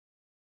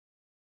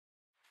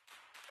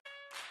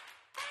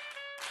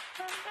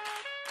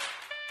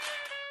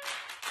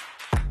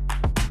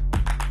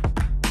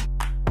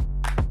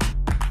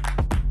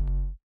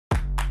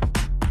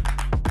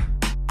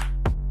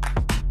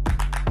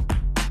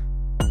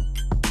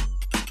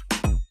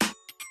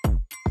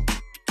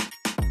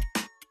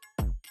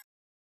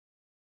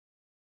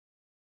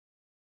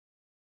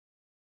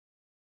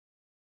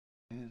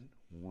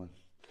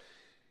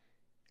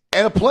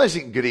And a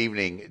pleasant good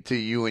evening to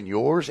you and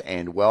yours,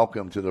 and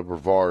welcome to the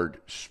Brevard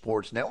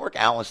Sports Network.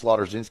 Alan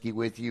Slaughterzinski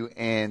with you,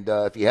 and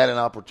if you had an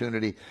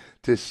opportunity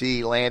to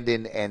see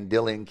Landon and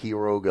Dylan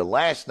Quiroga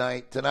last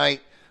night,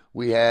 tonight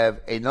we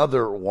have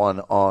another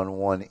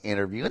one-on-one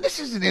interview. And this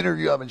is an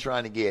interview I've been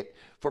trying to get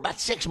for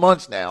about 6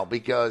 months now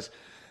because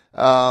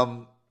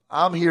I'm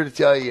here to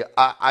tell you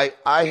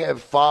I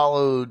have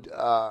followed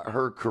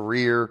her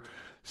career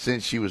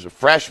since she was a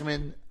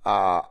freshman.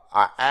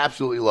 I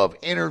absolutely love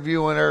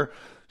interviewing her.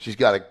 She's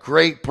got a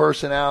great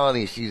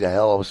personality. She's a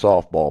hell of a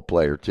softball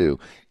player, too.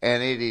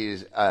 And it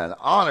is an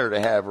honor to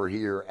have her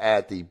here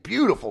at the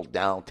beautiful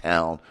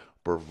downtown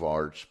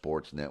Brevard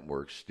Sports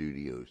Network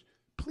studios.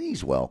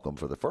 Please welcome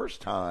for the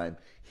first time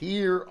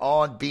here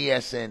on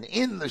BSN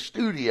in the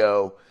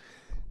studio,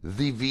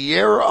 the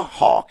Viera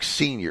Hawks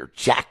senior,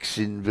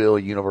 Jacksonville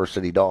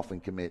University Dolphin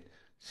commit,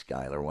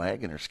 Skylar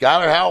Waggoner.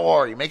 Skylar, how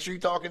are you? Make sure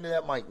you're talking to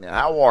that mic now.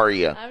 How are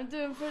you? I'm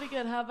doing pretty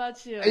good. How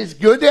about you? It's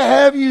good to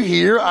have you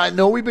here. I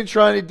know we've been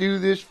trying to do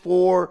this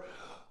for a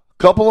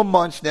couple of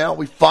months now.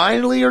 We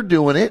finally are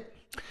doing it.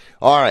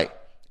 All right.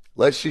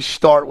 Let's just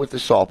start with the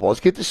softball. Let's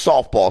get the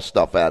softball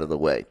stuff out of the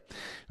way.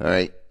 All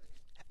right.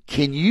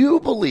 Can you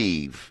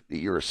believe that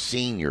you're a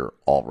senior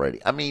already?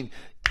 I mean,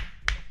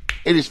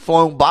 it has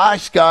flown by,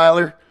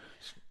 Skylar.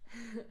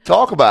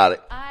 Talk about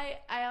it. I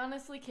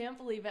honestly can't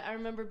believe it. I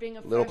remember being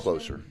a freshman. A little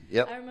freshman. closer.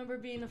 Yep. I remember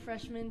being a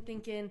freshman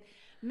thinking,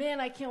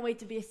 man, I can't wait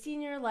to be a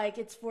senior. Like,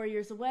 it's 4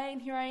 years away,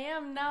 and here I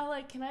am. Now,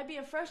 like, can I be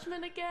a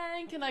freshman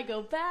again? Can I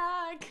go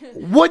back?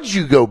 Would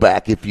you go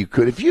back if you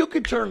could? If you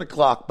could turn the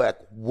clock back,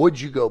 would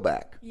you go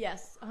back?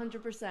 Yes,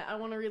 100%. I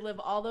want to relive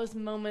all those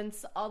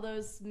moments, all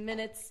those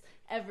minutes,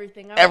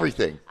 everything.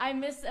 Everything. I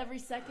miss every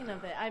second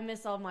of it. I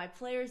miss all my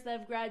players that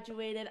have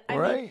graduated.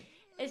 Right.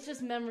 It's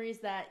just memories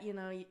that,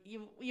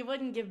 you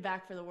wouldn't give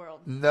back for the world.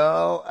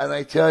 No, and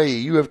I tell you,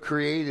 you have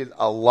created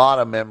a lot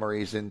of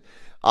memories. And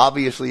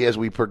obviously, as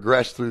we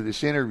progress through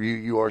this interview,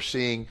 you are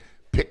seeing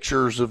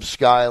pictures of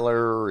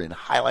Skylar and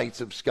highlights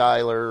of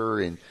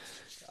Skylar. And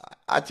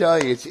I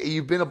tell you,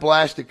 you've been a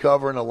blast to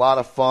cover and a lot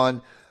of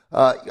fun.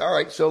 All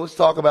right, so let's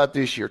talk about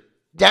this year.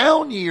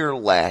 Down year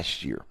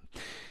last year.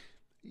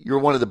 You're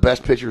one of the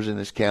best pitchers in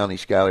this county,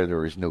 Skylar.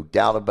 There is no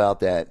doubt about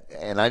that.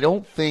 And I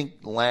don't think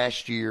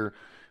last year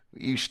 –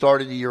 you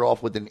started the year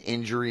off with an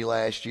injury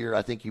last year.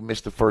 I think you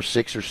missed the first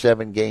 6 or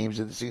 7 games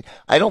of the season.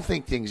 I don't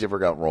think things ever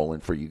got rolling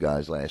for you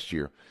guys last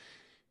year.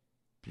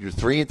 You're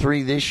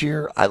 3-3 this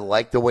year. I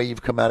like the way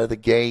you've come out of the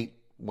gate.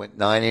 Went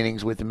 9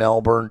 innings with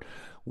Melbourne.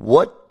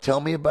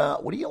 Tell me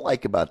about, what do you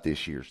like about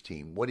this year's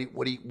team? What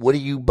do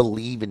you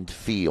believe and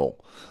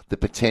feel the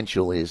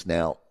potential is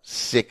now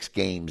 6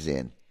 games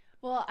in?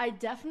 Well, I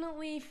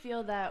definitely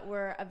feel that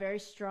we're a very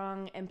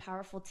strong and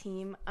powerful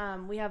team.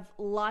 We have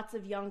lots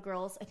of young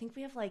girls. I think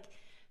we have like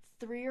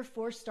 3 or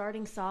 4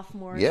 starting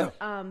sophomores. Yeah.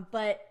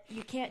 But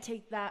you can't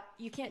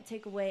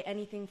take away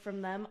anything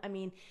from them. I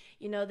mean,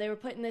 they were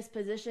put in this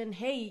position.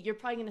 Hey, you're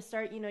probably going to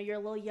start, you're a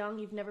little young.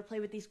 You've never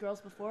played with these girls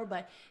before,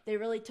 but they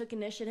really took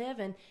initiative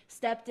and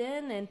stepped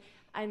in. And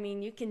I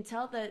mean, you can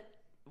tell that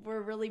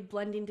we're really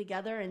blending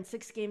together. And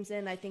 6 games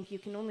in, I think you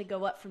can only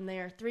go up from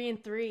there.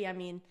 3-3, I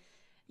mean,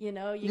 you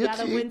got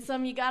to win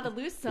some, you got to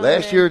lose some.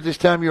 Last year at this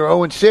time, you were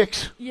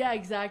 0-6. Yeah,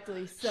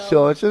 exactly.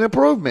 So it's an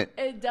improvement.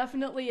 It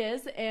definitely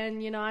is.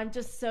 And, I'm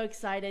just so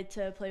excited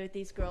to play with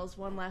these girls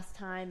one last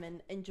time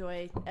and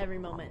enjoy every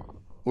moment.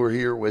 We're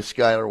here with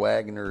Skylar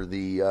Waggoner,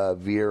 the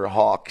Viera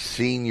Hawks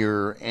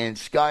senior. And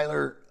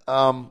Skylar,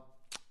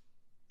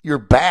 your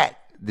bat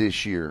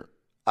this year.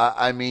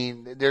 I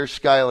mean, there's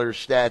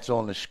Skylar's stats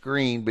on the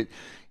screen, but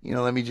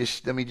let me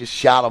just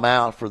shout them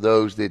out for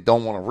those that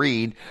don't want to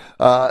read.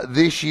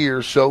 This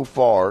year so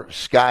far,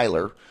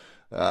 Skylar,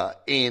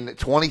 in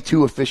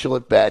 22 official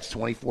at bats,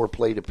 24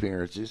 plate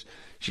appearances,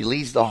 she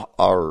leads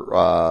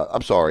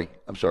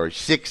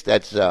six.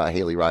 That's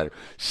Haley Ryder.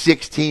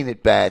 16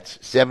 at bats,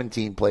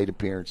 17 plate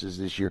appearances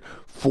this year,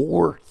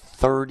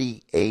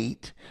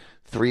 438,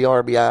 3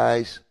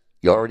 RBIs.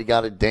 You already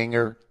got a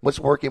dinger. What's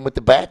working with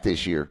the bat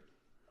this year?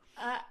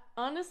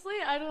 Honestly,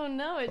 I don't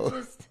know.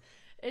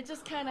 It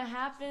just kind of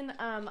happened.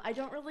 I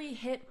don't really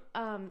hit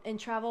in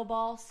travel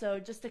ball, so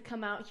just to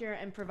come out here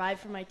and provide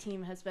for my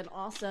team has been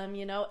awesome.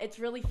 It's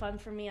really fun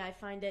for me. I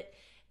find it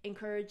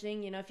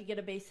encouraging. If you get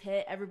a base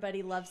hit,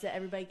 everybody loves it.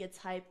 Everybody gets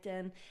hyped.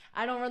 And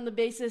I don't run the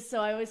bases,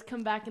 so I always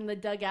come back in the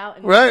dugout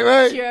and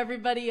cheer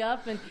everybody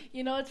up. And,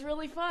 it's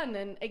really fun,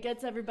 and it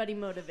gets everybody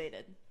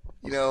motivated.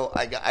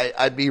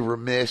 I'd be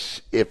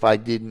remiss if I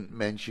didn't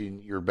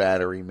mention your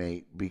battery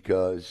mate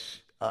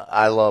because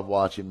I love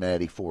watching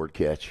Maddie Ford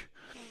catch.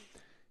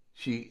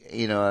 She,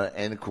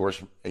 and of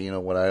course,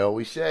 what I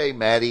always say,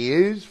 Maddie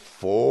is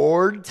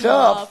Ford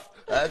tough.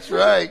 That's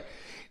right.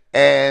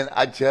 And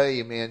I tell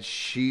you, man,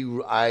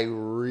 I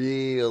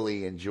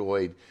really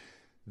enjoyed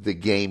the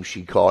game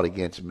she caught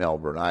against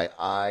Melbourne.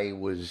 I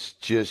was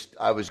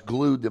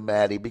glued to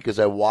Maddie because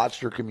I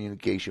watched her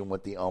communication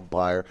with the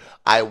umpire.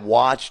 I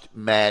watched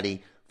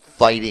Maddie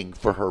fighting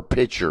for her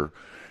pitcher,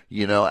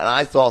 and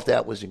I thought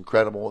that was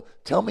incredible.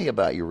 Tell me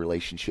about your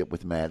relationship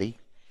with Maddie.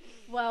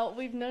 Well,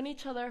 we've known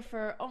each other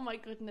for, oh my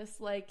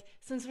goodness,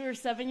 since we were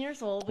 7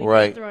 years old, we've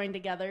Right. been throwing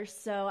together.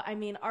 So,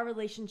 our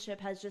relationship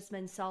has just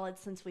been solid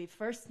since we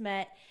first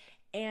met.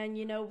 And,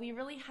 we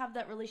really have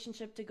that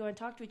relationship to go and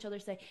talk to each other,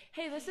 say,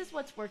 hey, this is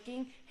what's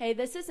working. Hey,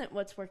 this isn't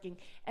what's working.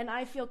 And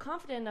I feel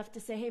confident enough to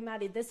say, hey,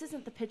 Maddie, this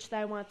isn't the pitch that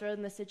I want to throw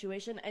in this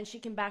situation. And she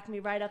can back me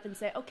right up and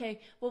say, okay,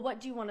 well,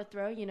 what do you want to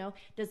throw?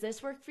 Does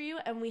this work for you?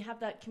 And we have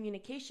that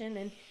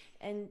communication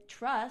and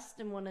trust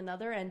in one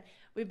another. And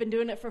we've been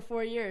doing it for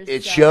 4 years.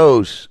 It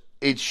shows.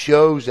 It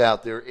shows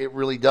out there. It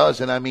really does.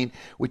 And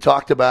we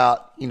talked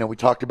about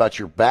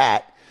your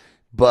bat,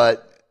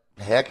 but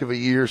heck of a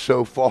year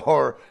so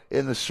far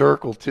in the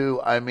circle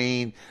too.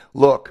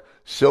 Look,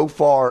 so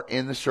far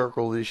in the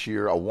circle this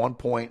year, a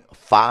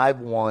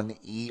 1.51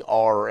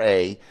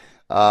 ERA.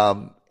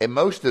 And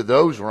most of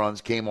those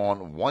runs came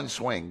on one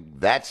swing.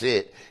 That's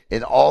it.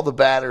 And all the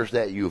batters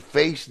that you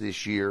faced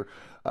this year,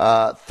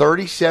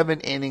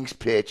 37 innings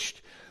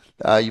pitched.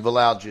 You've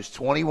allowed just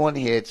 21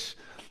 hits.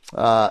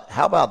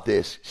 How about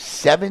this?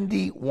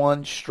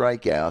 71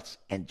 strikeouts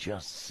and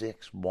just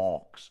 6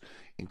 walks.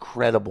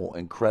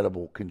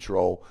 Incredible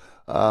control.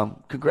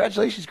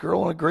 Congratulations,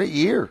 girl, on a great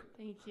year.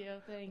 Thank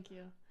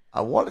you.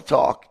 I want to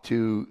talk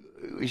to,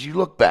 as you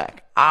look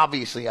back,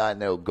 obviously I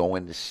know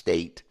going to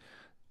state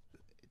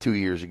 2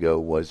 years ago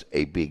was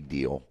a big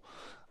deal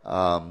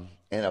and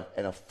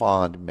a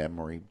fond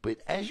memory. But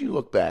as you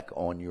look back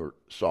on your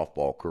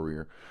softball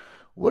career,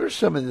 what are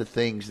some of the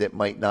things that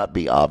might not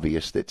be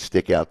obvious that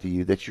stick out to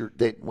you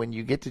that when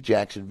you get to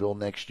Jacksonville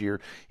next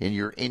year and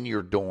you're in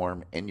your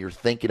dorm and you're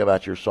thinking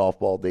about your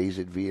softball days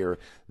at Viera,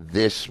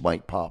 this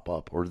might pop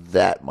up or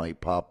that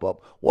might pop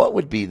up? What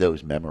would be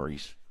those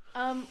memories?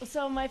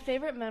 So my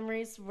favorite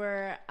memories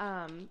were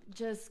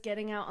just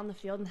getting out on the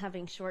field and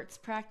having shorts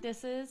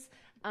practices.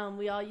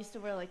 We all used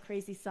to wear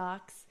crazy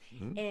socks,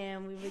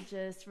 and we would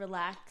just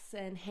relax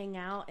and hang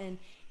out, and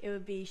it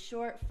would be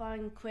short,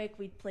 fun, quick.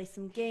 We'd play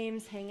some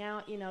games, hang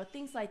out,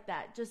 things like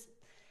that. Just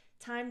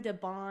time to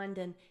bond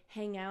and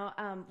hang out.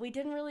 We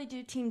didn't really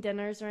do team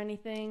dinners or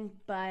anything,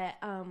 but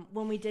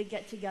when we did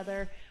get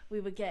together, we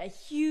would get a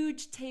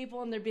huge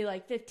table, and there'd be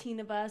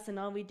 15 of us, and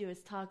all we do is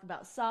talk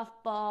about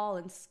softball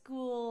and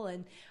school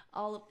and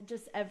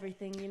just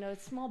everything.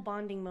 Small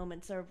bonding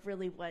moments are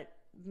really what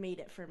made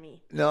it for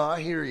me. No,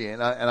 I hear you,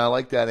 and I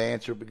like that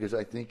answer because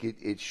I think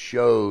it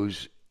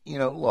shows.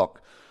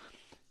 Look,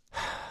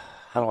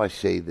 how do I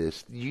say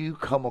this? You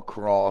come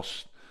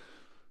across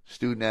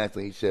student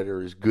athletes that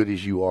are as good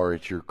as you are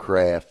at your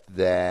craft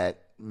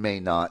that may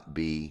not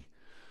be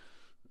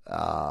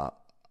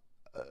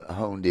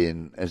honed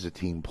in as a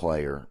team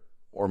player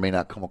or may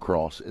not come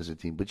across as a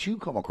team, but you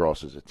come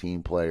across as a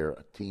team player,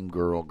 a team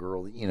girl,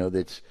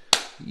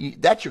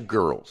 that's your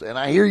girls. And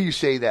I hear you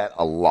say that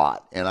a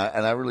lot, and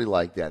I really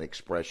like that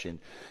expression.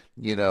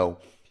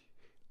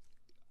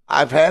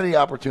 I've had the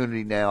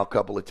opportunity now a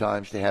couple of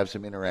times to have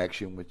some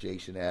interaction with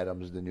Jason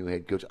Adams, the new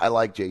head coach. I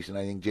like Jason.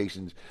 I think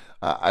Jason's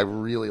I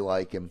really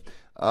like him.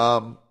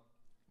 But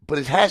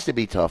it has to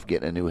be tough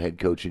getting a new head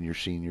coach in your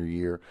senior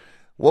year.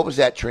 What was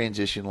that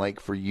transition like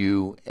for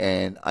you?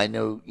 And I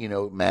know,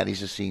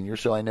 Maddie's a senior,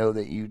 so I know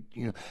that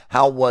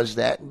how was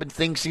that? But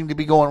things seem to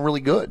be going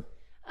really good.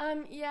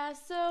 Yeah,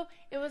 so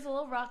it was a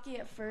little rocky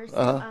at first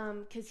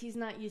because he's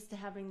not used to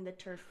having the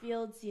turf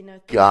fields,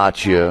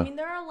 Gotcha.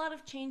 There are a lot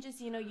of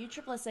changes.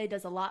 USSSA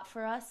does a lot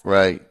for us.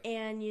 Right.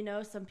 And,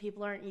 some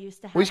people aren't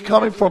used to having Well, he's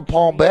coming from luxury.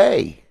 Palm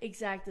Bay.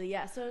 Exactly,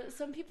 yeah. So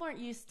some people aren't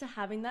used to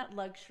having that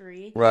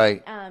luxury.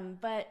 Right.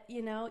 But,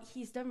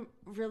 he's done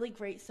really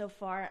great so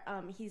far.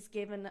 He's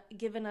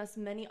given us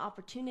many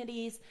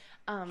opportunities,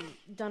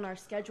 done our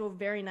schedule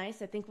very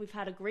nice. I think we've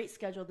had a great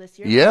schedule this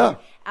year. Yeah.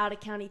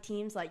 Out-of-county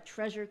teams like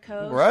Treasure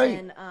Coast. Right.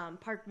 And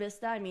Park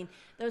Vista.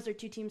 Those are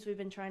 2 teams we've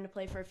been trying to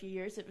play for a few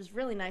years. It was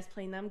really nice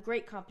playing them.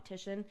 Great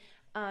competition.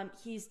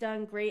 He's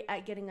done great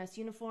at getting us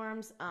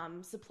uniforms,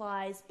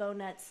 supplies, bow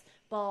nets,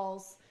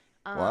 balls,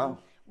 wow.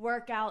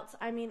 workouts.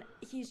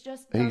 He's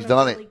just done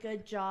a really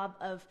good job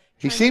of.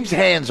 He seems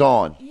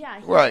hands-on. Yeah,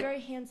 he's right.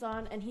 very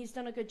hands-on, and he's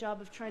done a good job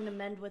of trying to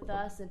mend with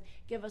us and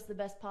give us the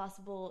best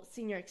possible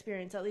senior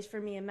experience, at least for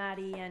me and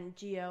Maddie and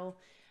Gio,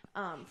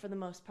 for the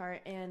most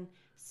part. And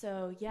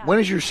so, yeah. When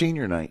is your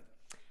senior night?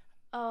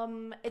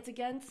 It's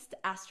against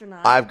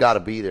Astronaut. I've got to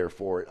be there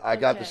for it. I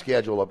got the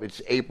schedule up.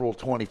 It's April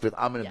 25th.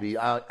 I'm going to be.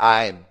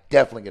 I am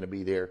definitely going to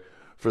be there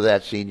for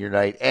that senior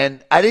night.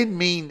 And I didn't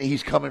mean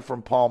he's coming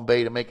from Palm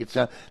Bay to make it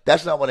sound.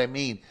 That's not what I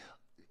mean.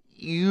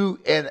 You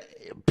and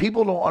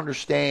people don't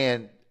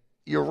understand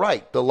you're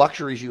right. The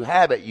luxuries you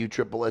have at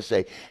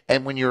USSSA,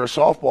 and when you're a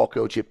softball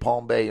coach at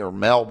Palm Bay or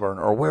Melbourne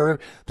or wherever,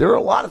 there are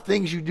a lot of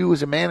things you do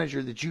as a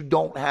manager that you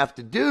don't have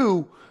to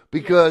do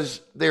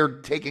because they're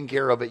taken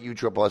care of at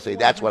USSSA.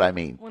 That's what I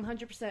mean.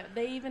 100%.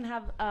 They even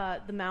have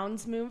the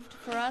mounds moved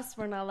for us.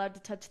 We're not allowed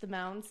to touch the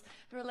mounds.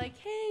 They're like,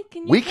 hey,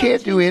 can you? We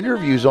can't do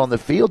interviews on the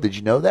field. Did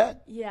you know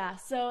that? Yeah.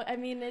 So I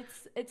mean,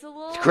 it's a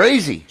little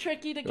crazy,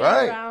 tricky to get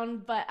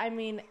around, but I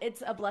mean,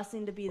 it's a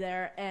blessing to be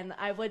there, and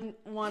I wouldn't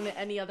want it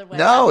any other way.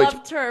 No, I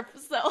love turf,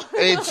 so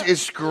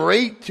it's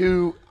great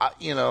to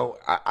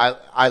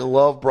I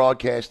love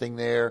broadcasting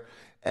there.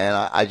 And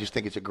I just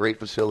think it's a great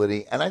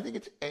facility, and I think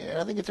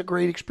it's a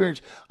great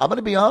experience. I'm going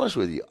to be honest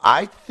with you.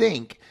 I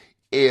think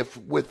if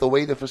with the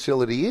way the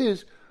facility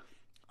is,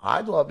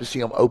 I'd love to see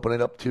them open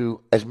it up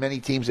to as many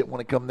teams that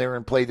want to come there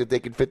and play that they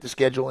can fit the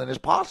schedule in as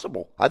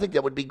possible. I think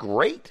that would be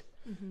great.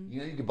 Mm-hmm.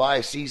 You could buy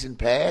a season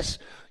pass.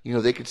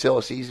 They could sell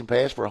a season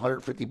pass for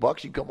 $150.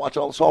 You can come watch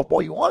all the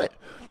softball you want it.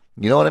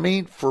 You know what I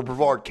mean? For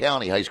Brevard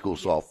County high school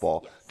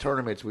softball,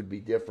 tournaments would be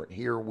different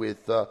here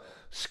with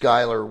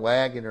Skylar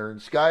Waggoner. And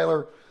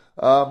Skylar,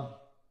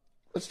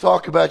 let's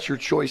talk about your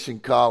choice in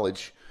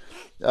college.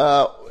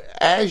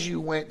 As you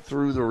went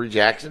through the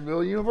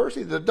Jacksonville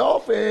University, the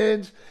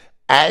Dolphins,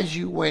 as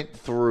you went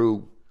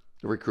through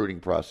the recruiting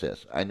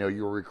process, I know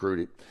you were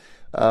recruited.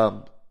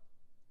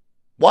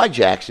 Why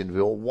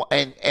Jacksonville?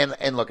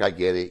 And look, I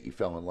get it. You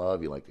fell in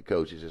love. You like the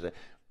coaches.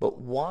 But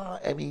why?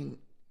 I mean,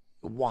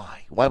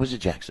 why? Why was it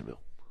Jacksonville?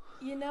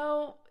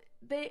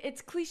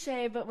 It's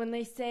cliche, but when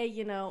they say,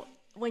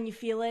 when you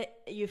feel it,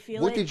 you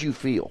feel it. What did you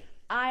feel?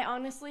 I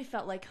honestly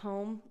felt like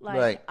home.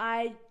 Right.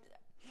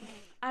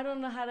 I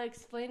don't know how to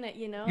explain it,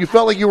 You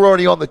felt like you were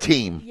already on the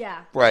team.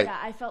 Yeah. Right. Yeah,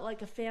 I felt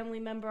like a family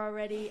member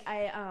already.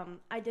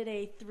 I did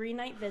a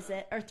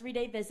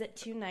 3-day visit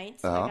 2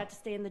 nights. Uh-huh. I got to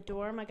stay in the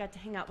dorm. I got to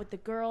hang out with the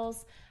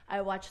girls.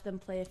 I watched them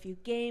play a few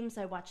games.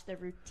 I watched their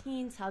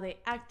routines, how they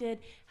acted,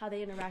 how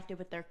they interacted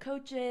with their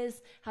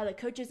coaches, how the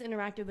coaches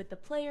interacted with the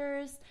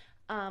players.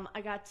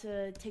 I got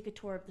to take a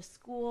tour of the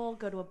school,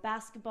 go to a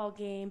basketball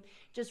game,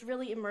 just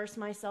really immerse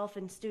myself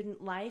in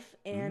student life.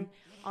 And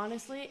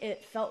honestly,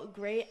 it felt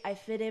great. I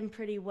fit in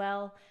pretty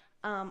well.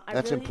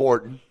 That's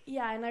important.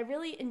 Yeah, and I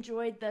really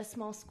enjoyed the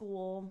small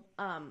school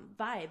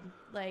vibe.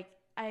 Like,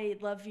 I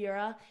love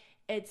Viera.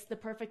 It's the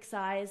perfect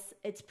size.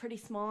 It's pretty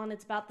small, and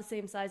it's about the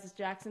same size as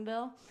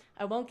Jacksonville.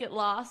 I won't get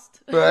lost.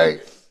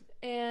 Right.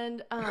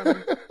 And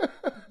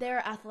their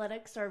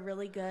athletics are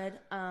really good.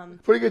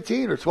 Pretty good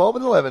team. They're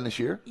 12-11 this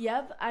year.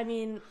 Yep. I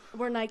mean,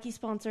 we're Nike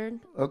sponsored.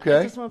 Okay.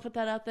 I just want to put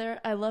that out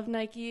there. I love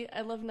Nike.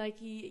 I love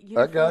Nike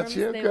uniforms. I got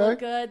you. Okay. They look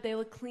good. They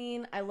look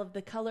clean. I love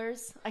the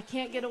colors. I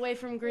can't get away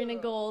from green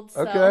and gold.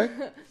 So. Okay.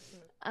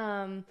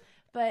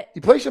 But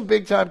you play some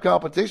big time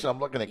competition. I'm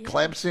looking at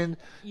Clemson,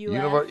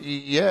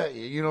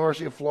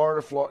 University of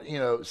Florida,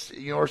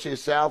 University of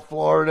South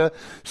Florida.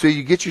 So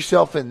you get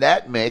yourself in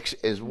that mix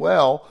as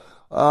well.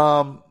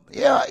 I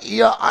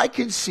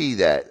can see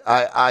that.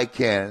 I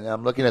can.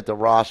 I'm looking at the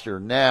roster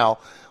now.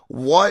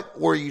 What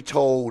were you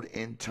told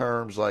in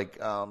terms let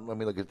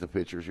me look at the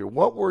pictures here.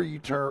 What were you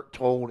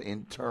told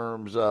in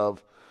terms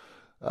of,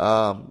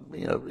 Kerry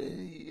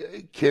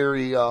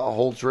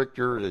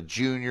Holzrichter, a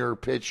junior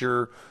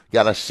pitcher,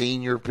 got a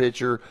senior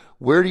pitcher.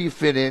 Where do you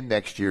fit in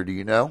next year? Do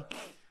you know?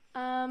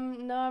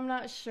 No, I'm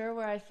not sure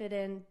where I fit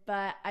in,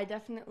 but I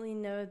definitely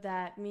know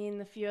that me and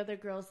the few other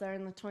girls that are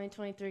in the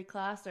 2023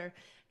 class are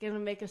going to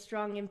make a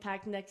strong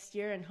impact next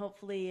year, and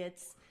hopefully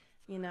it's,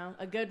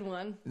 a good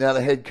one. Now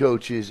the head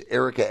coach is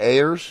Erica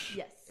Ayers?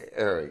 Yes.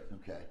 All right.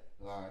 Okay.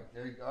 All right.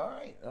 There you go.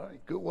 All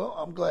right. Good. Well,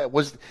 I'm glad.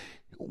 Was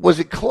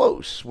it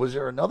close? Was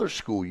there another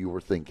school you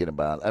were thinking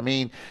about? I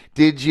mean,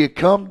 did you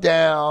come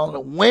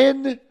down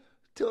when?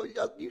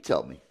 You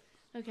tell me.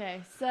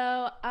 Okay,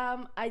 so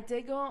I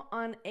did go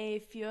on a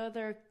few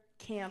other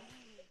camp.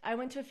 I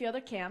went to a few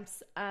other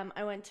camps.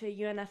 I went to a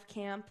UNF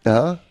camp,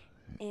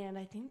 and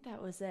I think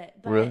that was it.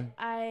 But really?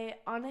 I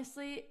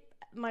honestly,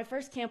 my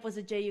first camp was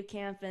a JU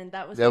camp, and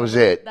that was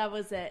it. That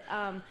was it.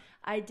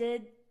 I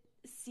did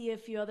see a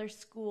few other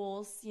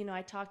schools.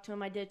 I talked to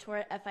them. I did a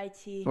tour at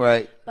FIT.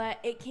 Right. But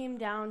it came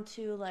down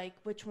to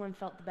which one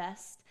felt the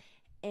best,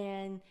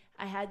 and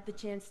I had the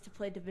chance to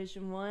play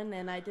Division I,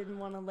 and I didn't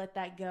want to let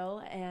that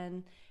go.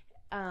 And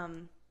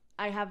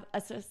I have a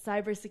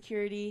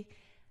cybersecurity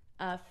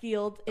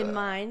field in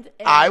mind.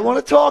 And I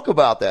want to talk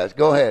about that.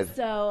 Go ahead.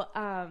 So,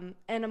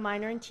 and a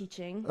minor in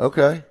teaching.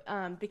 Okay.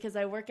 Because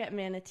I work at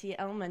Manatee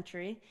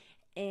Elementary,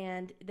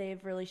 and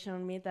they've really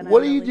shown me that.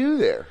 What do you do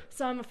there?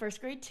 So I'm a first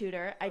grade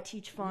tutor. I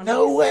teach phonics.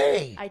 No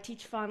way. I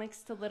teach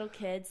phonics to little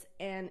kids,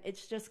 and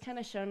it's just kind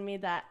of shown me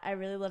that I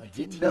really love to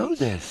teach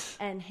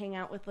and hang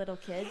out with little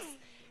kids.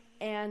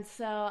 And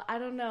so, I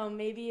don't know,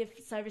 maybe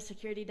if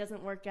cybersecurity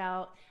doesn't work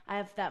out, I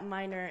have that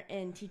minor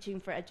in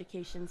teaching for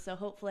education. So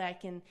hopefully I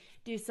can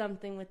do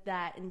something with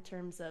that in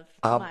terms of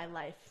my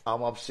life.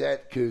 I'm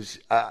upset because,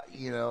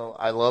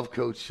 I love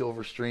Coach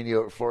Silvestrini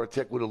over at Florida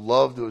Tech. Would have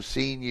loved to have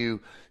seen you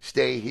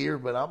stay here,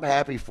 but I'm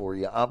happy for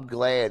you. I'm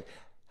glad.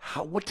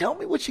 Tell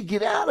me what you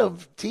get out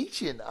of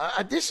teaching.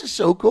 This is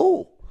so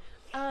cool.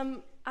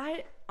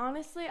 I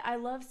honestly, I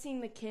love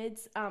seeing the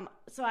kids.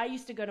 So I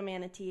used to go to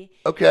Manatee.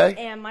 Okay.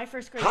 And my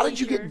first grade How did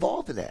you teacher, get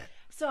involved in that?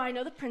 So I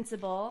know the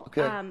principal,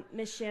 Okay.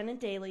 Miss Shannon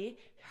Daly.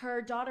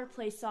 Her daughter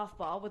plays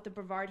softball with the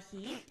Brevard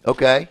Heat.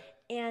 Okay.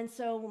 And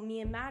so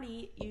me and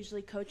Maddie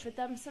usually coach with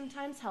them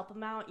sometimes, help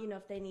them out,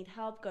 if they need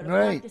help, go to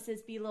Right.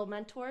 practices, be little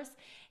mentors.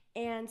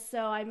 And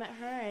so I met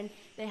her, and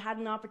they had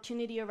an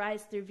opportunity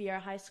arise through Viera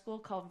High School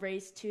called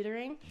Raised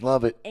Tutoring.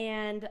 Love it.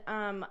 And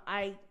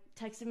I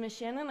texted Miss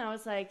Shannon. I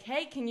was like,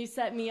 hey, can you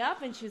set me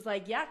up? And she was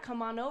like, yeah,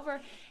 come on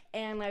over.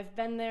 And I've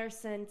been there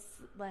since,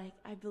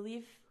 I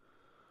believe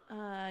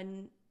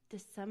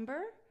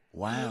December.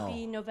 Wow.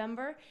 Maybe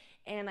November.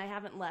 And I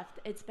haven't left.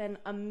 It's been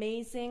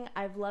amazing.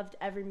 I've loved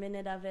every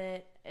minute of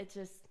it.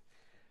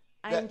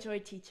 I enjoy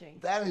teaching.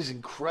 That is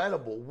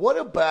incredible. What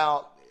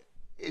about,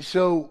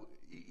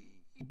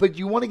 but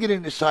you want to get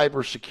into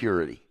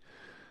cybersecurity.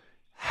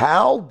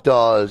 How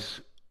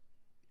does,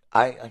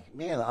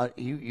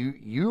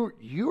 you're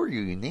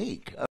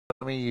unique.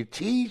 I mean, you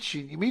teach,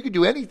 you can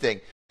do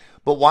anything,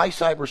 but why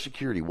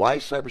cybersecurity? Why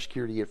is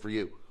cybersecurity it for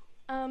you?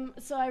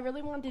 So I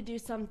really wanted to do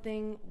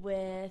something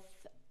with,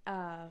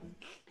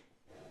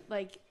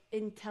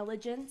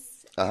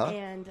 intelligence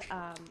and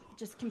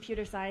just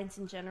computer science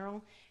in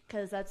general,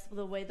 because that's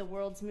the way the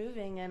world's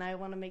moving, and I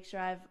want to make sure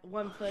I have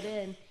one foot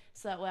in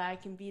so that way I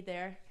can be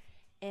there.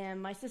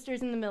 And my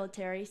sister's in the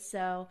military,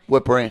 so...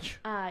 What branch?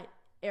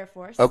 Air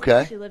Force.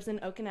 Okay. She lives in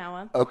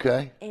Okinawa.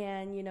 Okay.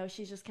 And,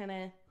 she's just kind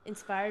of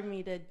inspired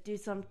me to do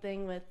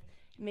something with...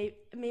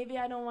 Maybe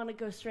I don't want to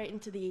go straight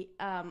into the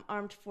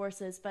armed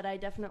forces, but I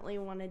definitely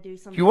want to do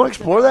something... You want to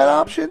explore that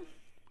option?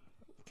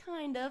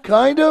 Kind of.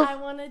 Kind of? I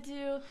want to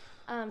do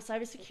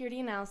cybersecurity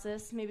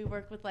analysis, maybe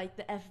work with,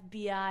 the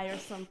FBI or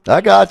something.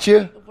 I got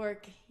you.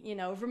 Work,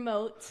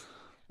 remote.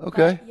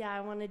 Okay. But, yeah,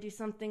 I want to do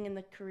something in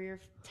the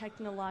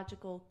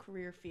technological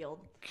career field.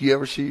 Do you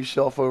ever see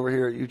yourself over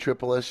here at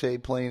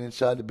USSSA playing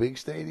inside the big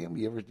stadium?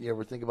 You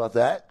ever think about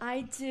that?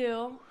 I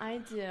do.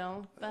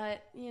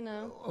 But,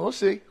 We'll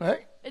see,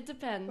 right? It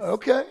depends.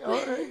 Okay, all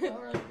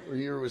right. We're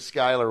here with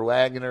Skylar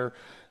Waggoner,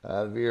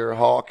 Viera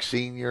Hawk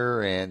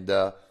Sr.,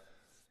 and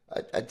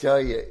I tell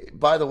you,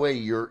 by the way,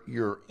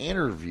 your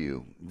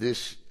interview, the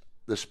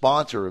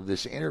sponsor of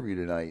this interview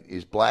tonight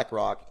is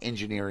BlackRock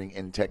Engineering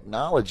and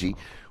Technology,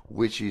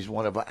 which is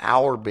one of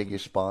our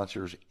biggest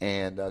sponsors,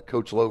 and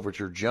Coach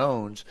Louverture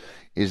Jones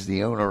is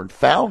the owner and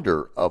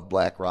founder of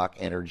BlackRock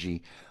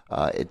Energy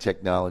and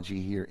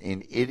Technology here,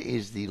 and it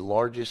is the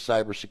largest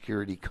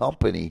cybersecurity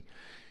company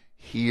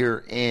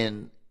here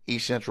in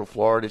East Central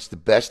Florida. It's the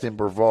best in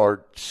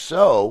Brevard.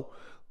 So,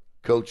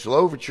 Coach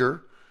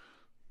Louverture,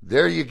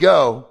 there you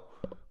go.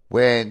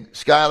 When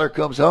Skylar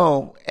comes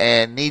home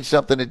and needs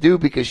something to do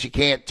because she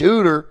can't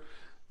tutor,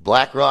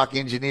 BlackRock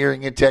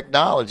Engineering and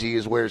Technology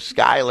is where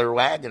Skylar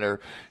Waggoner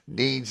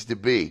needs to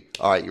be.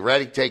 All right, you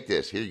ready? Take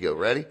this. Here you go.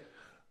 Ready?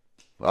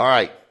 All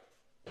right.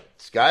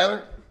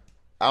 Skylar,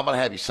 I'm going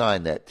to have you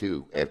sign that,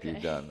 too, after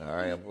you're done. All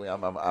right? I'm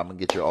going to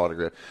get your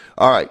autograph.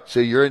 All right, so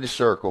you're in the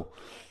circle.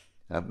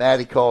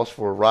 Maddie calls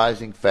for a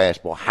rising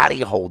fastball. How do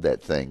you hold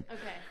that thing? Okay.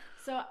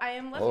 So I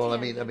am left-handed. Hold on,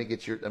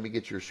 let me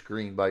get your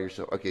screen by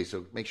yourself. Okay,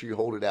 so make sure you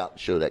hold it out and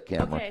show that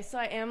camera. Okay, so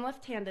I am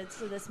left-handed,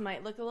 so this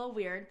might look a little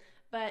weird,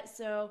 but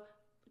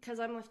because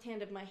I'm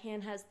left-handed, my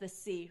hand has the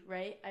C,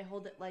 right? I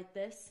hold it like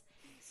this.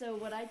 So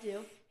what I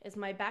do is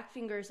my back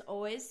finger is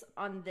always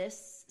on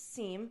this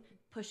seam,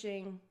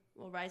 pushing,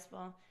 rise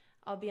ball.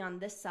 I'll be on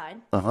this side.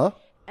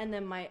 And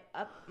then my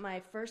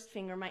first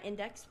finger, my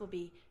index, will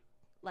be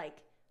like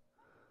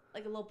a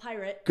little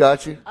pirate.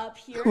 Got you. Up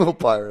here. A little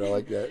pirate, I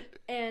like that.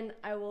 And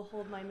I will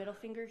hold my middle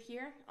finger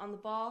here on the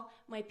ball.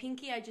 My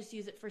pinky, I just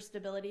use it for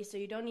stability, so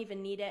you don't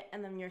even need it.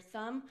 And then your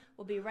thumb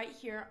will be right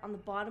here on the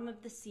bottom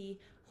of the C,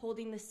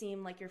 holding the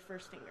seam like your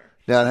first finger.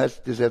 Now, does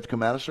it have to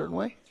come out a certain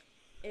way?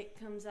 It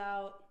comes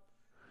out,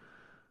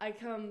 I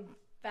come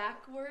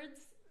backwards,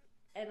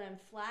 and I'm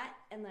flat,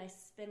 and I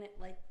spin it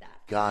like that.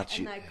 Got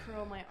you. And I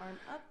curl my arm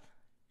up,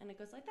 and it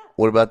goes like that.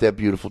 What about that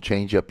beautiful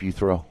change-up you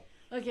throw?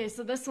 Okay,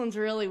 so this one's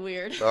really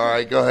weird. All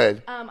right, go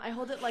ahead. I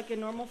hold it like a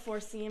normal four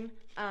seam.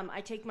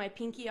 I take my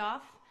pinky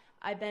off.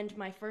 I bend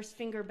my first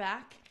finger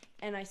back,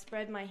 and I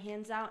spread my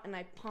hands out, and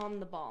I palm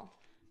the ball.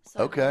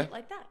 So okay. I hold it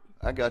like that.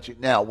 I got you.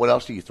 Now, what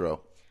else do you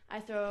throw? I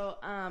throw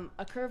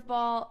a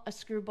curveball, a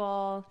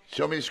screwball.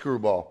 Show me the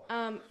screwball.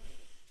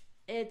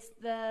 It's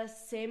the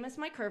same as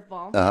my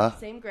curveball,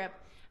 same grip.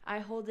 I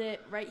hold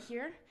it right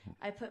here.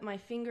 I put my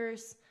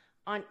fingers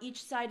on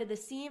each side of the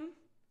seam.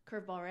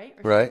 Curveball, right?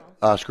 Or right.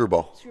 Screwball?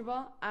 Screwball.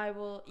 Screwball. I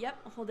will,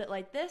 hold it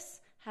like this.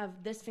 Have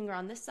this finger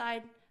on this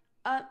side,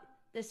 up,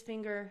 this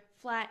finger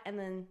flat, and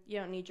then you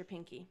don't need your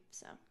pinky.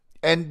 So.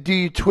 And do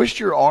you twist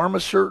your arm a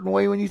certain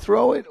way when you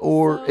throw it,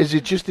 or is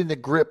it just in the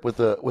grip with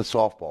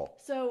softball?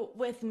 So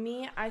with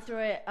me, I throw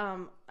it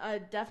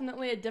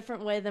definitely a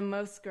different way than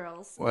most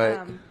girls.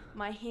 Right.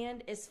 My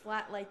hand is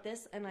flat like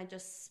this, and I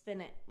just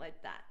spin it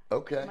like that.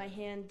 Okay. My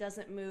hand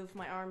doesn't move.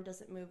 My arm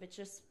doesn't move. It's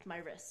just my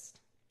wrist.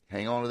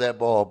 Hang on to that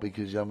ball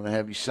because I'm going to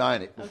have you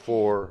sign it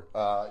before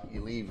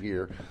you leave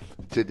here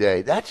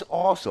today. That's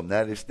awesome.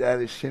 That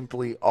is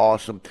simply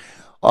awesome.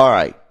 All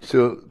right,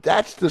 so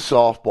that's the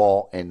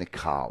softball and the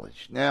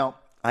college. Now,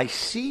 I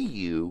see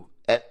you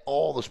at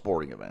all the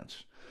sporting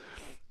events.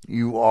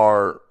 You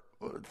are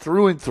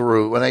through and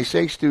through. When I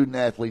say student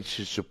athletes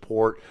to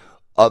support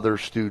other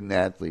student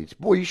athletes,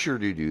 boy, you sure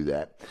do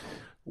that.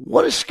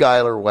 What does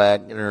Skylar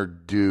Waggoner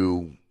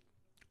do?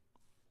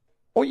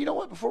 Oh, you know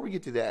what? Before we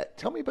get to that,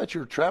 tell me about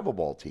your travel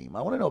ball team.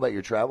 I want to know about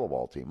your travel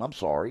ball team. I'm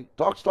sorry.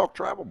 Talk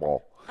travel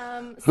ball.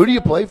 Who do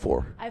you play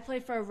for? I play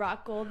for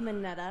Rock Gold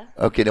Minetta.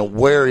 Okay, now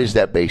where is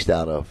that based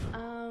out of?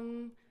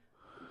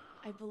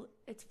 I believe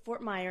it's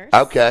Fort Myers.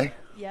 Okay.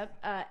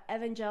 Yep.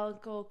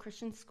 Evangelical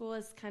Christian School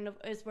is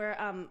where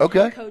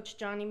Coach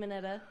Johnny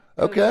Minetta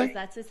coaches. Okay.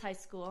 That's his high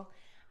school.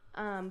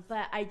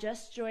 But I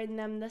just joined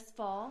them this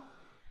fall,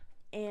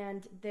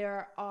 and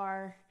there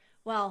are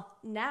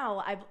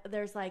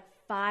there's like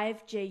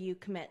 5 JU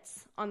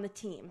commits on the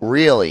team.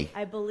 Really?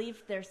 I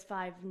believe there's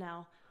 5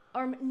 now.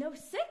 Or no,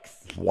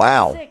 6.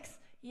 Wow. 6.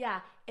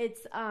 Yeah.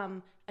 It's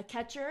a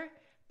catcher,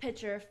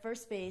 pitcher,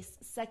 first base,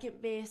 second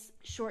base,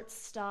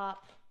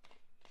 shortstop.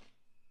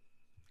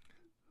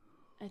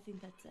 I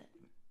think that's it.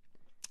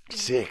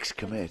 6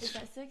 commits. Is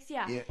that 6?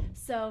 Yeah.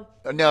 So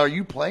now, are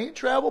you playing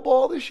travel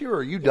ball this year, or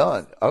are you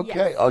done?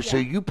 Okay. Yes. So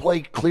you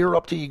play clear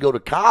up till you go to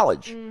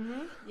college.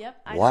 Mm-hmm.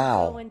 Yep. I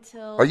Wow. don't go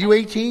until. Are you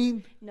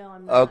 18? No,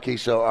 I'm not. Okay.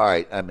 So all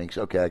right, that makes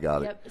okay. I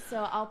got it. Yep.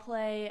 So I'll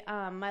play.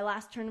 My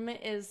last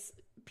tournament is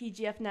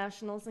PGF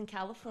Nationals in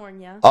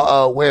California.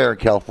 Where in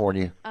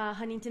California?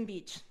 Huntington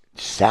Beach.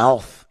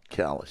 South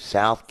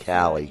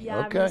Cali. Yeah,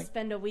 Okay. I'm gonna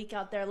spend a week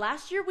out there.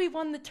 Last year we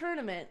won the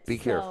tournament. Be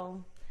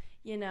careful.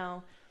 You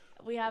know,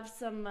 we have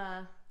some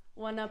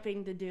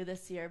one-upping to do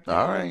this year. But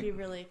all right. It'll be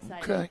really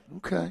exciting.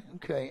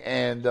 Okay.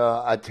 And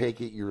I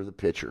take it you're the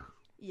pitcher.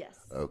 Yes.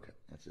 Okay.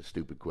 That's a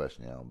stupid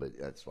question now, but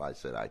that's why I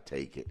said I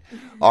take it.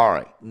 All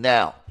right.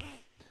 Now,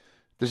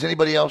 does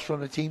anybody else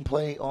from the team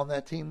play on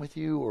that team with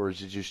you, or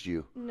is it just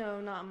you? No,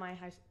 not my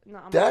high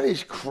school. That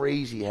is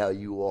crazy how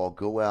you all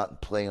go out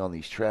and play on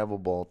these travel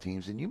ball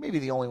teams, and you may be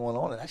the only one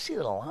on it. I see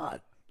it a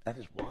lot. That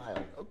is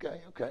wild.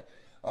 Okay.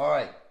 All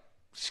right,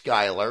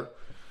 Skylar.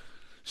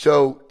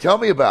 So tell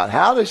me about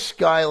how does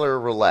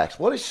Skylar relax?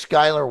 What does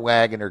Skylar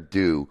Waggoner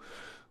do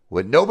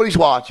when nobody's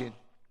watching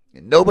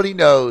and nobody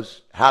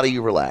knows? How do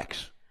you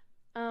relax?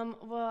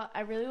 Well,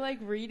 I really like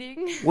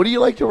reading. What do you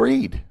like to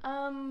read?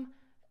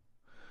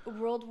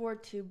 World War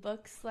II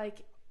books,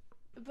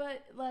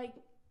 but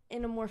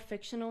in a more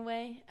fictional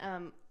way.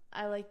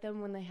 I like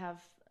them when they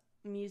have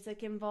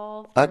music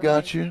involved. I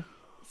got you.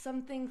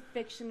 Something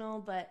fictional,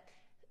 but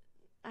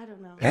I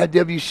don't know.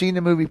 Have you seen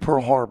the movie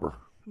Pearl Harbor?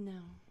 No.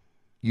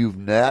 You've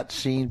not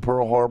seen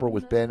Pearl Harbor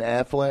with Ben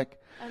Affleck?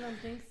 I don't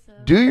think so.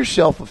 Do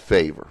yourself a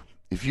favor.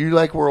 If you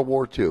like World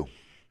War II,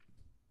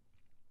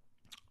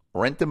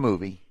 rent the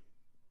movie.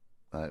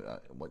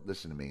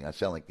 Listen to me. I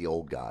sound like the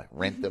old guy.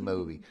 Rent the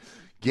movie.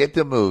 Get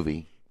the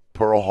movie,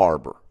 Pearl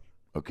Harbor.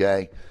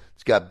 Okay?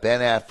 It's got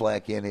Ben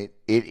Affleck in it.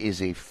 It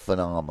is a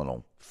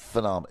phenomenal.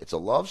 It's a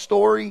love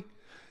story,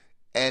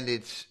 and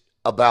it's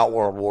about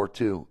World War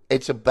II.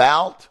 It's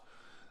about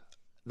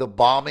the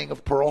bombing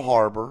of Pearl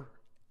Harbor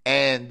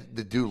and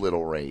the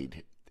Doolittle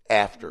raid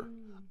after.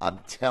 I'm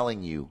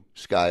telling you,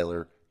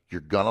 Skylar,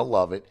 you're going to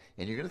love it,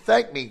 and you're going to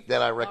thank me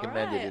that I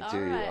recommended it to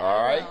you.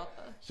 All right?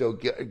 So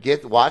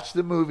watch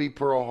the movie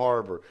Pearl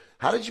Harbor.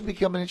 How did you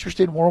become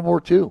interested in World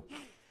War II?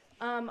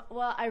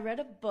 Well, I read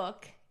a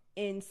book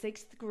in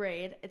 6th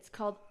grade. It's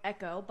called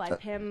Echo by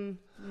Pam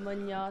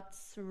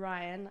Munoz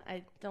Ryan.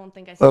 I don't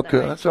think I said that right.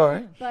 Okay, that's all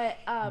right. But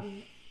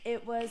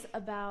it was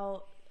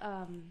about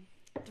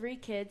 3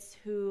 kids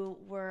who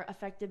were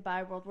affected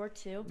by World War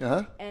II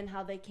and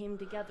how they came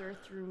together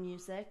through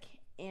music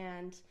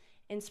and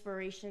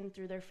inspiration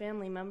through their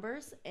family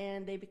members,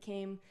 and they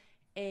became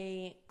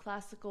a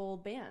classical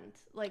band,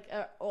 like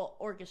an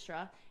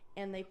orchestra,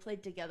 and they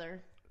played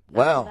together.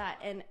 Wow. That.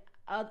 And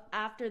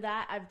after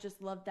that, I've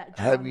just loved that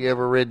genre. Have you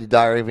ever read The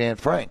Diary of Anne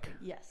Frank?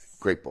 Yes.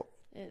 Great book.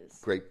 It is.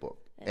 Great book.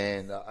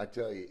 And I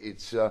tell you,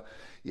 it's,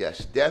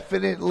 yes,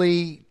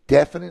 definitely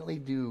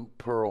do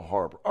Pearl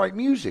Harbor. All right,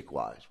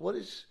 music-wise, what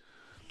is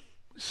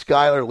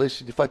Skylar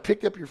listen? If I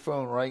picked up your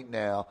phone right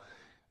now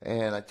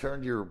and I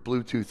turned your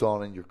Bluetooth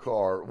on in your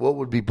car, what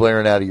would be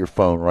blaring out of your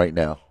phone right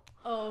now?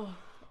 Oh,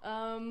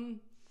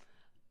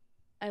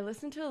 I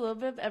listen to a little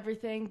bit of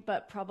everything,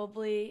 but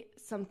probably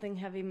something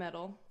heavy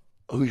metal.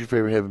 Who's your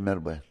favorite heavy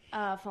metal band?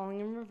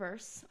 Falling in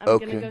Reverse. I'm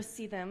going to go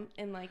see them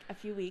in a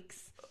few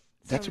weeks.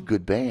 That's a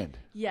good band.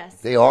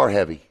 Yes. They are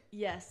heavy.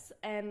 Yes,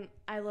 and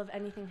I love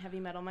anything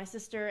heavy metal. My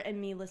sister and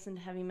me listen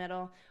to heavy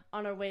metal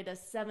on our way to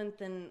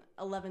 7th and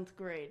 11th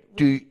grade.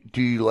 Do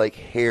you like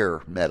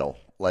hair metal,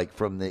 like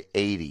from the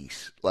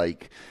 80s,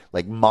 like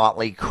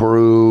Motley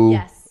Crue?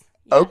 Yes.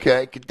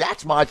 Okay,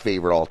 that's my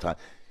favorite all time.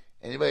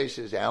 Anybody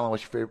says, Alan,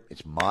 what's your favorite?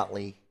 It's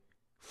Motley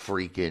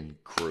freaking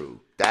Crue.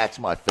 That's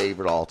my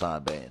favorite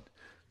all-time band.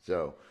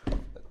 So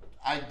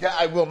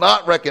I will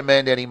not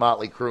recommend any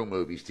Motley Crue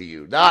movies to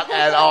you. Not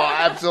at all.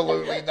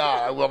 Absolutely not.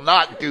 I will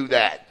not do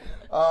that.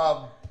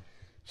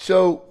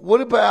 So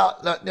what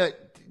about, now, did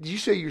you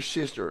say your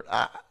sister,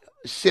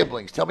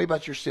 siblings? Tell me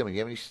about your siblings.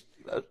 You have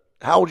any,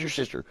 how old is your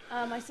sister?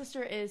 My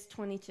sister is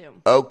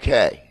 22.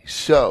 Okay.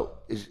 So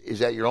is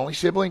that your only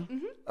sibling?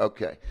 Mm-hmm.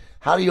 Okay.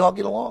 How do you all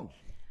get along?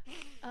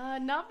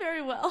 Not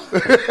very well.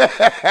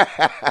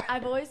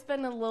 I've always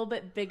been a little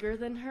bit bigger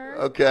than her.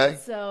 Okay.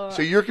 So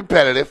you're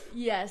competitive.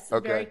 Yes,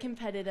 Okay. very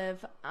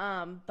competitive.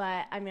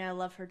 But I mean, I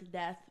love her to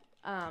death.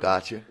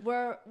 Gotcha.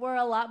 We're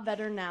a lot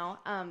better now.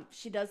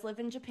 She does live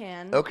in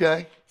Japan.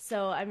 Okay.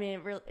 So I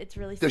mean, it's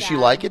really. Does sad. she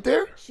like it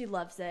there? She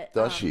loves it.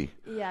 Does she?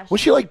 Yeah.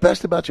 What's she like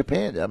best about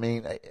Japan? I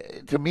mean,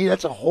 to me,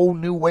 that's a whole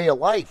new way of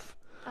life.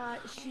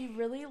 She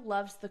really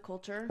loves the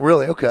culture.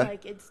 Really? Okay.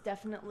 Like, it's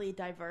definitely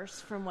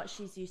diverse from what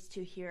she's used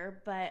to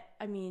here. But,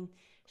 I mean,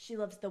 she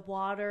loves the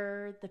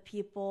water, the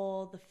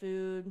people, the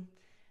food.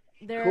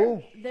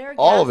 Cool. Their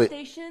All of gas it.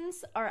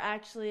 stations are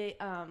actually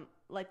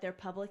like their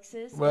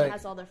Publix's. Right. It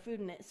has all their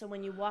food in it. So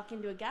when you walk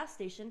into a gas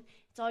station,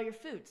 it's all your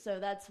food. So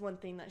that's one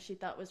thing that she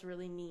thought was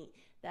really neat,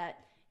 that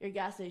your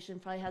gas station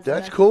probably has the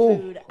best cool.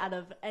 food out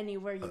of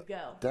anywhere you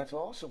go. That's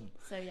awesome.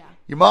 So, yeah.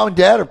 Your mom and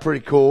dad are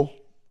pretty cool.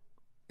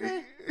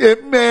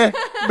 Meh.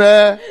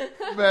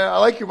 I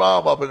like your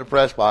mom up in the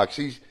press box.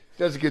 She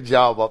does a good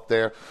job up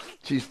there.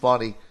 She's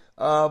funny.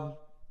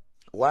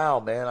 Wow,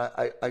 man,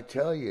 I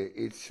tell you,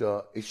 it's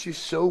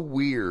just so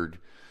weird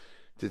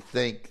to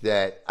think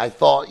that I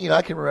thought,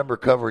 I can remember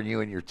covering you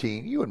and your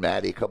team, you and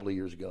Maddie a couple of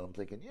years ago. I'm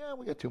thinking, yeah,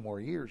 we got 2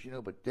 more years,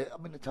 but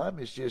I mean, the time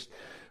has just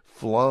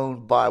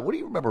flown by. What do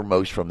you remember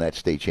most from that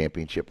state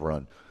championship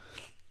run?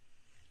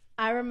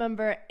 I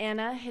remember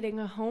Anna hitting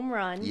a home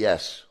run.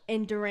 Yes.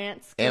 In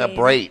Durant's game. Anna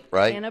Brait,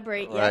 right? Anna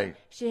Brait, yeah. Right.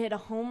 She hit a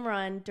home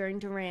run during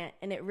Durant,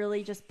 and it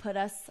really just put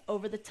us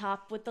over the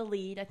top with the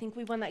lead. I think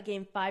we won that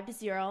game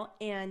 5-0,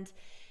 and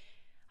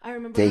I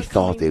remember they her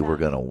thought coming they back. were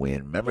going to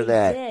win. Remember They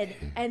that? did,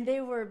 and they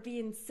were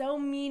being so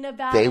mean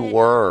about They it.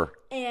 were.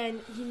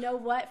 And you know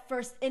what?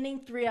 First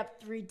inning, 3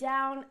 up, 3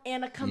 down.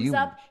 Anna comes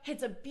up,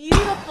 hits a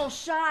beautiful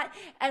shot,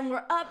 and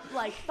we're up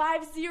like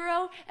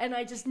 5-0. And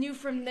I just knew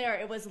from there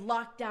it was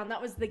locked down.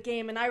 That was the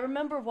game. And I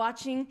remember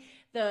watching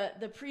the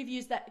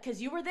previews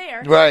because you were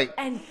there, right?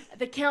 And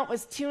the count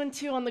was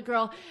 2-2 on the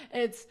girl.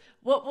 It's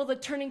what will the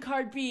turning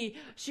card be?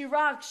 She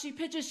rocks, she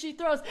pitches, she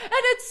throws, and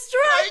it's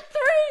strike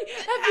 3.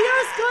 And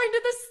Viera's going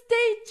to the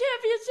state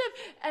championship.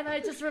 And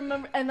I just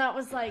remember, and that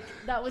was the end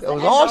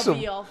awesome. all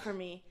be all for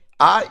me.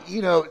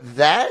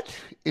 That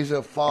is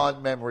a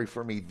fond memory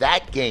for me.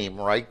 That game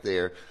right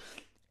there,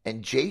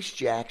 and Jace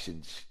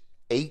Jackson's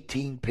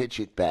 18-pitch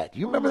at bat.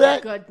 You remember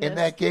that goodness. in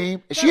that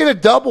game? She had a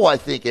double, I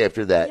think,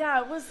 after that.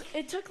 Yeah,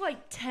 it took like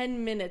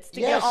 10 minutes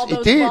to Yes, get all those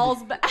it did.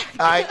 balls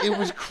back. It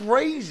was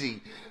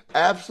crazy,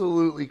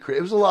 absolutely crazy.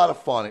 It was a lot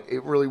of fun.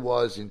 It really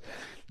was, and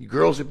you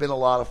girls have been a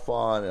lot of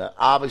fun.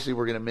 Obviously,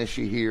 we're going to miss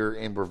you here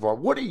in Brevard.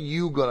 What are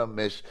you going to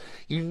miss?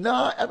 You're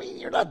not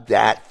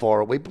that far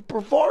away, but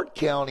Brevard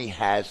County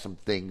has some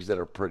things that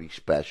are pretty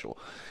special.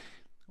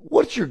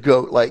 What's your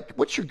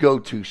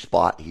go-to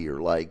spot here?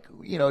 Like,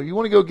 you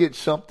want to go get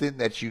something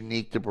that's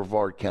unique to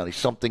Brevard County,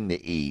 something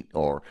to eat,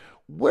 or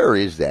where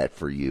is that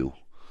for you?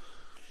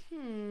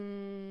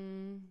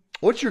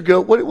 What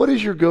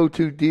is your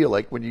go-to deal?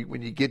 Like when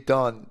you get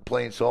done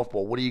playing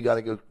softball, what do you got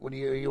to go? What do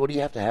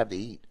you have to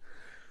eat?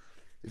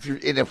 If you're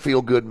in a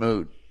feel-good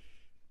mood.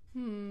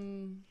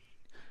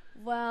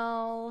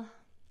 Well,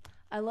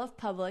 I love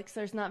Publix.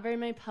 There's not very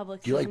many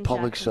Publix. Do you like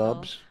Publix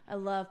subs? I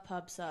love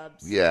pub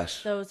subs.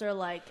 Yes. Those are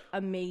like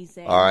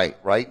amazing. All right.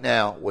 Right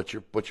now, what's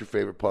your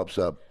favorite pub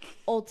sub?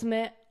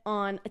 Ultimate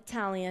on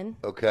Italian.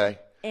 Okay.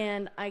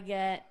 And I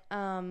get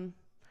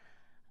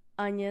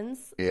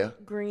onions. Yeah.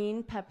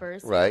 Green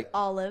peppers. Right.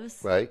 Olives.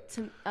 Right.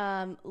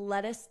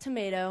 Lettuce,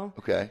 tomato.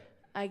 Okay.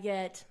 I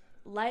get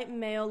light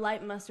mayo,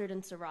 light mustard,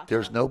 and sriracha.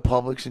 There's no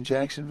Publix in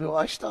Jacksonville?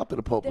 I stop at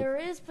a Publix. There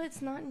is, but it's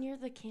not near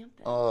the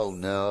campus. Oh,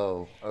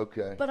 no.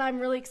 Okay. But I'm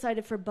really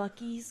excited for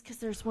Buc-ee's because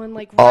there's one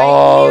like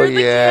right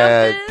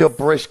near the campus. The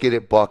brisket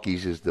at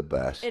Buc-ee's is the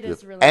best. It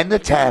is really And good.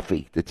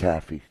 the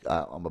taffy.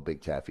 I'm a big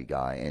taffy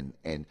guy,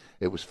 and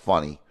it was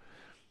funny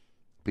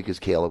because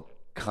Caleb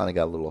kind of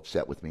got a little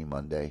upset with me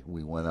Monday.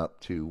 We went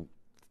up to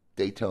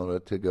Daytona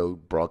to go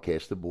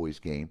broadcast the boys'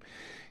 game,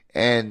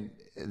 and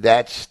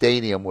that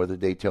stadium where the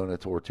Daytona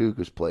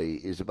Tortugas play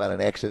is about an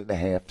exit and a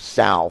half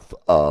south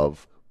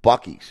of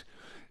Buc-ee's.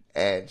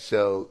 And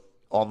so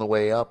on the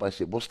way up, I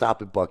said, we'll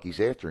stop at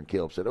Buc-ee's after. And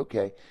Caleb said,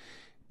 okay.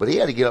 But he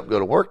had to get up and go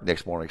to work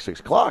next morning at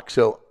 6 o'clock.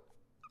 So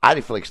I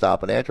didn't feel like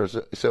stopping after.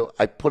 So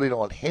I put it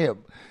on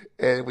him.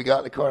 And we got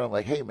in the car, and I'm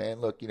like, hey, man,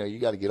 look, you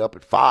got to get up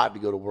at 5 to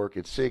go to work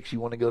at 6.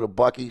 You want to go to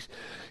Buc-ee's?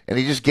 And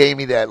he just gave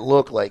me that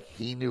look like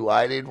he knew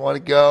I didn't want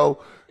to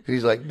go.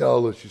 He's like, no,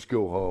 let's just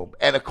go home.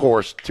 And, of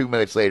course, 2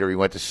 minutes later, he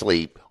went to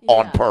sleep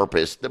on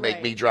purpose to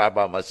make me drive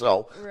by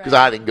myself because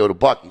I didn't go to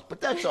Buc-ee's. But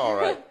that's all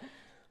right.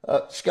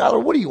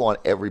 Skylar, what do you want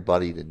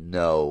everybody to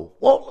know?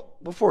 Well,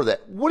 before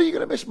that, what are you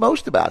going to miss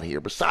most about here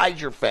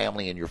besides your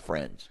family and your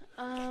friends?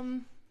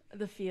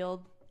 The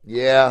field.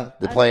 Yeah,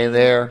 they're playing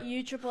there.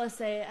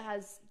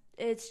 USSSA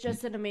it's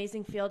just an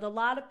amazing field. A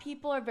lot of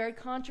people are very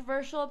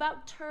controversial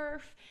about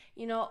turf.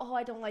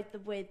 I don't like the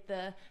way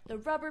the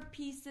rubber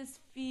pieces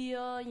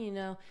feel,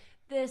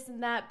 this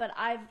and that, but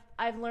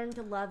I've learned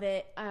to love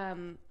it.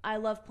 I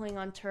love playing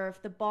on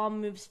turf. The ball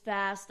moves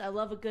fast. I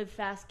love a good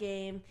fast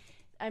game.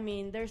 I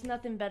mean, there's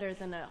nothing better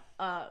than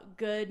a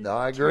good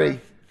turf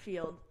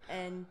field,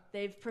 and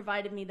they've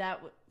provided me that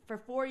for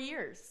 4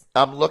 years.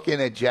 I'm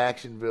looking at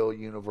Jacksonville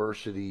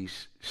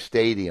University's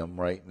stadium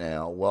right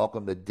now.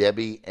 Welcome to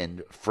Debbie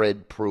and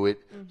Fred Pruitt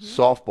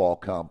softball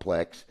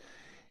complex,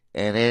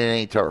 and it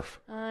ain't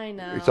turf. I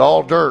know. It's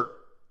all dirt.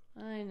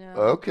 I know.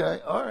 Okay,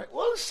 all right.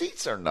 Well, the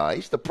seats are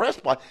nice. The press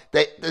box,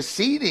 the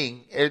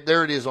seating,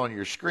 there it is on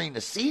your screen.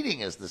 The seating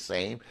is the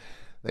same.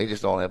 They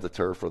just don't have the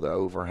turf or the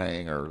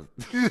overhang or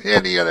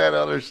any of that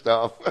other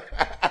stuff.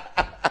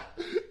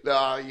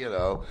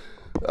 No,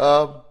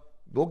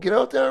 we'll get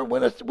out there and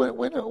win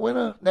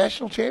a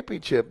national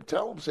championship.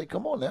 Tell them, say,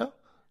 come on now.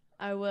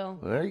 I will.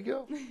 There you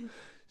go.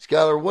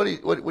 Skylar, what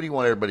do you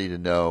want everybody to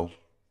know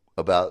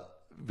about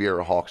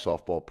Viera Hawk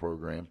softball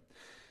program?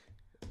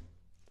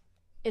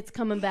 It's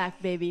coming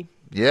back, baby.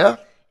 Yeah?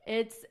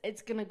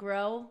 It's gonna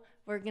grow.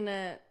 We're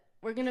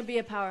gonna be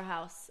a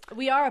powerhouse.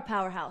 We are a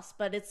powerhouse,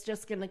 but it's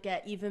just gonna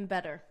get even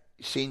better.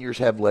 Seniors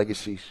have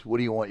legacies. What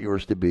do you want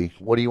yours to be?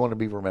 What do you want to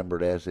be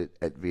remembered as at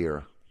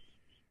Viera?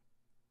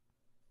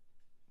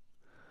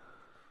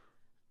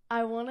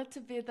 I want it to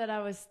be that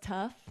I was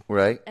tough.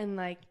 Right. And,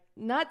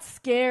 not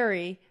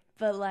scary,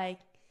 but,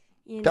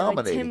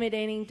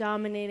 intimidating,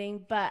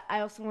 dominating. But I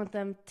also want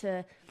them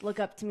to look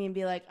up to me and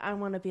be like, I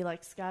want to be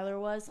like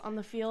Skylar was on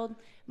the field.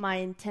 My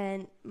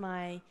intent,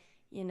 my,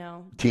 team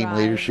drive.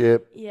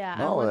 Leadership. Yeah,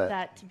 I want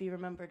that to be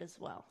remembered as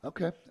well.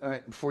 Okay. All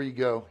right. Before you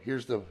go,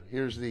 here's the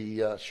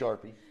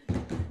Sharpie.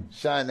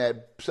 Sign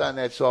that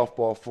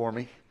softball for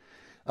me.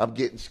 I'm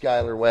getting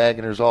Skylar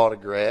Waggoner's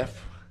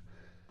autograph.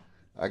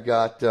 I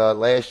got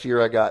last year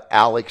I got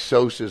Alex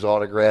Sosa's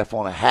autograph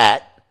on a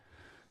hat.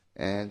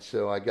 And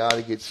so I got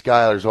to get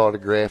Skylar's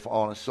autograph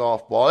on a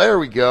softball. There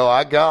we go.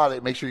 I got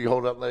it. Make sure you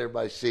hold it up and let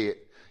everybody see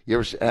it.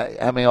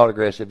 How many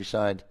autographs have you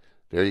signed?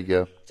 There you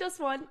go.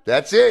 Just one.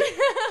 That's it.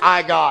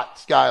 I got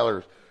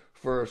Skylar's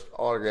first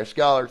autograph.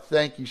 Skylar,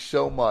 thank you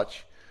so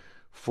much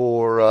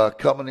for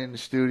coming in the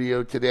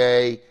studio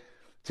today,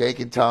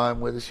 taking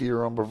time with us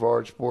here on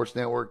Brevard Sports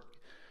Network.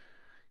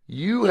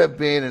 You have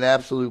been an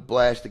absolute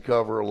blast to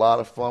cover, a lot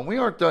of fun. We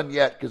aren't done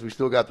yet because we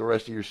still got the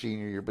rest of your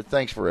senior year, but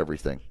thanks for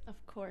everything. Of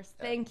course.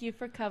 Thank you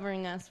for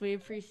covering us. We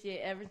appreciate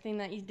everything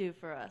that you do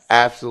for us.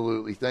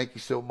 Absolutely. Thank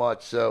you so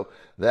much. So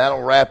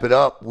that'll wrap it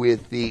up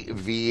with the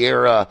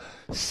Viera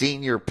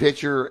senior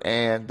pitcher.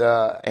 And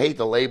I hate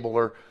to label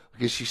her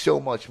because she's so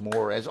much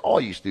more, as all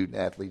you student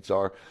athletes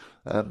are.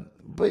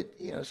 But,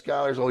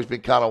 Skylar's always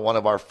been kind of one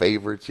of our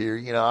favorites here.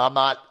 I'm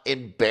not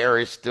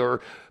embarrassed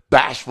or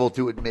bashful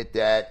to admit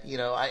that.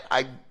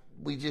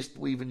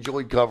 We've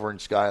enjoyed covering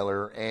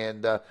Skylar,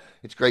 and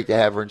it's great to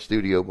have her in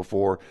studio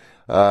before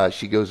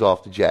she goes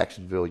off to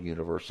Jacksonville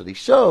University.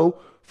 So,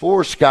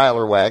 for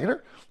Skylar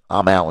Waggoner,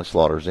 I'm Alan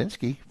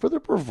Slaughter-Zinski for the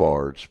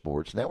Brevard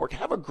Sports Network.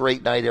 Have a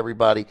great night,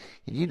 everybody.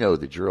 And you know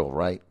the drill,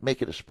 right?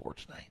 Make it a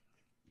sports night.